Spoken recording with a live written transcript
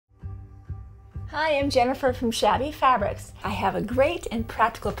Hi, I'm Jennifer from Shabby Fabrics. I have a great and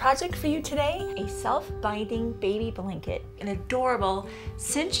practical project for you today, a self-binding baby blanket, an adorable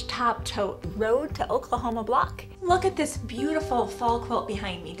cinch top tote road to Oklahoma block. Look at this beautiful fall quilt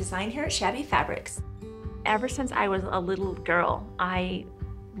behind me, designed here at Shabby Fabrics. Ever since I was a little girl, I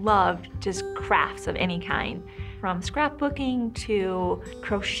loved just crafts of any kind. From scrapbooking to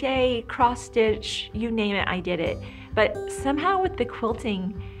crochet, cross stitch, you name it, I did it. But somehow with the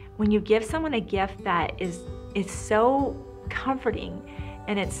quilting, when you give someone a gift that is so comforting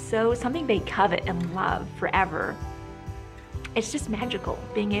and it's so something they covet and love forever, it's just magical.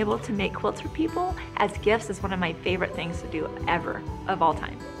 Being able to make quilts for people as gifts is one of my favorite things to do ever, of all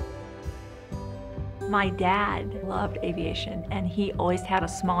time. My dad loved aviation and he always had a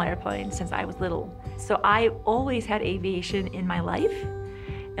small airplane since I was little. So I always had aviation in my life.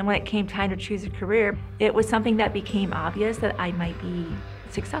 And when it came time to choose a career, it was something that became obvious that I might be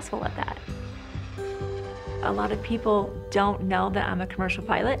successful at that. A lot of people don't know that I'm a commercial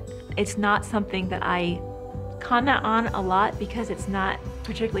pilot. It's not something that I comment on a lot because it's not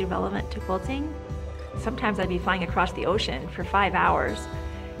particularly relevant to quilting. Sometimes I'd be flying across the ocean for 5 hours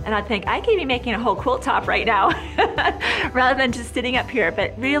and I'd think, I could be making a whole quilt top right now rather than just sitting up here.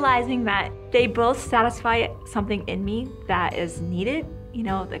 But realizing that they both satisfy something in me that is needed, you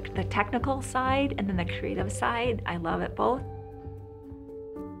know, the technical side and then the creative side, I love it both.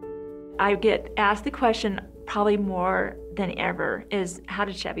 I get asked the question probably more than ever is, how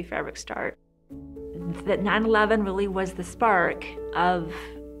did Shabby Fabrics start? That 9/11 really was the spark of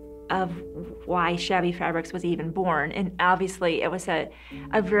why Shabby Fabrics was even born. And obviously it was a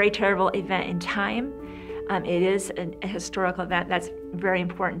very terrible event in time. It is a historical event that's very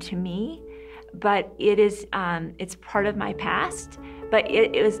important to me, but it's part of my past. But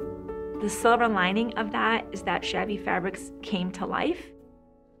it was the silver lining of that is that Shabby Fabrics came to life.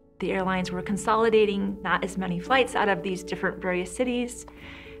 The airlines were consolidating not as many flights out of these different various cities.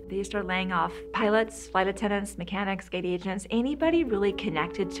 They started laying off pilots, flight attendants, mechanics, gate agents, anybody really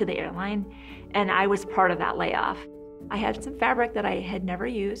connected to the airline, and I was part of that layoff. I had some fabric that I had never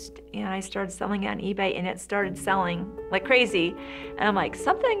used, and I started selling it on eBay, and it started selling like crazy. And I'm like,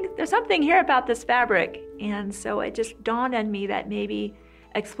 there's something here about this fabric. And so it just dawned on me that maybe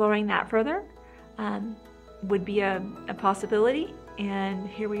exploring that further would be a possibility. And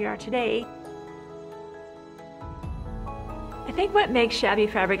here we are today. I think what makes Shabby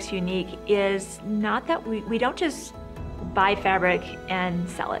Fabrics unique is not that we don't just buy fabric and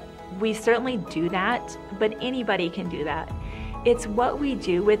sell it. We certainly do that, but anybody can do that. It's what we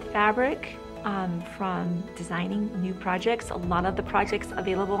do with fabric, from designing new projects. A lot of the projects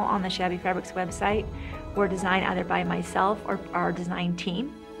available on the Shabby Fabrics website were designed either by myself or our design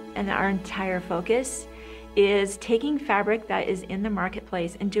team, and our entire focus is taking fabric that is in the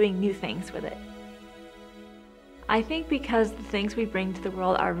marketplace and doing new things with it. I think because the things we bring to the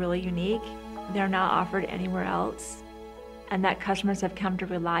world are really unique, they're not offered anywhere else, and that customers have come to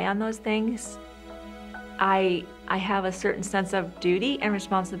rely on those things, I have a certain sense of duty and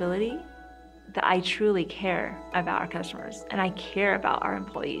responsibility that I truly care about our customers and I care about our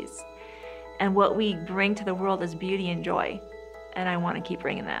employees. And what we bring to the world is beauty and joy, and I want to keep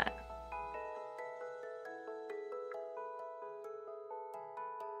bringing that.